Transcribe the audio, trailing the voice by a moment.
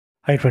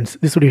Hi friends,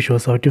 this video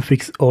shows how to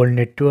fix all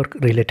network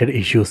related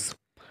issues.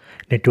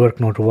 Network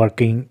not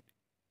working,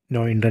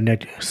 no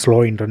internet,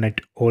 slow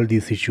internet, all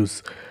these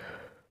issues.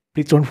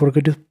 Please don't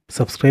forget to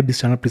subscribe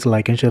this channel. Please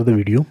like and share the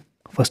video.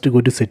 First go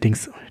to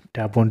settings,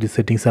 tap on the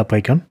settings app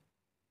icon.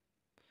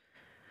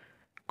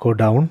 Go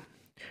down,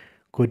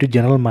 go to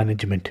general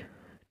management,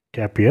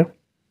 tap here.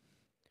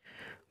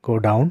 Go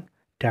down,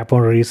 tap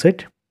on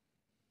reset.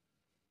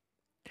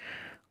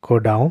 Go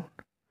down,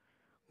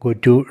 go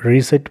to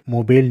reset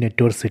mobile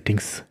network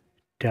settings,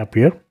 tap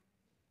here.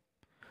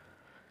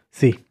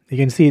 See, you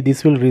can see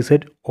this will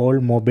reset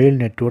all mobile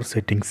network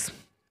settings.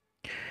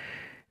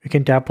 You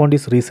can tap on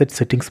this reset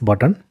settings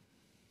button.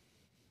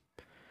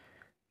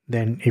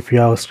 Then if you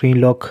have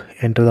screen lock,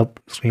 enter the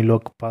screen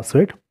lock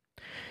password.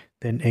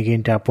 Then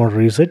again tap on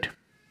reset.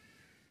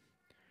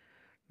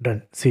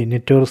 Done. See,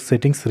 network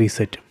settings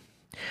reset.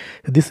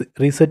 This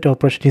reset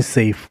operation is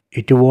safe.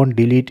 It won't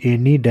delete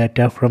any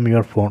data from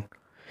your phone.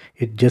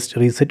 It just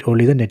reset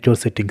only the network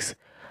settings.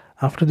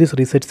 After this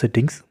reset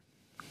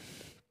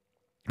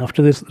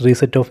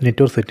of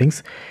network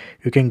settings,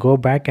 you can go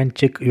back and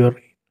check your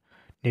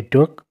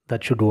network.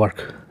 That should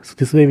work. So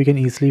this way we can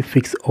easily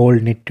fix all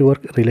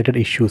network related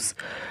issues.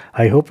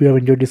 I hope you have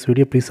enjoyed this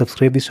video. Please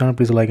subscribe this channel.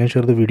 Please like and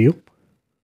share the video.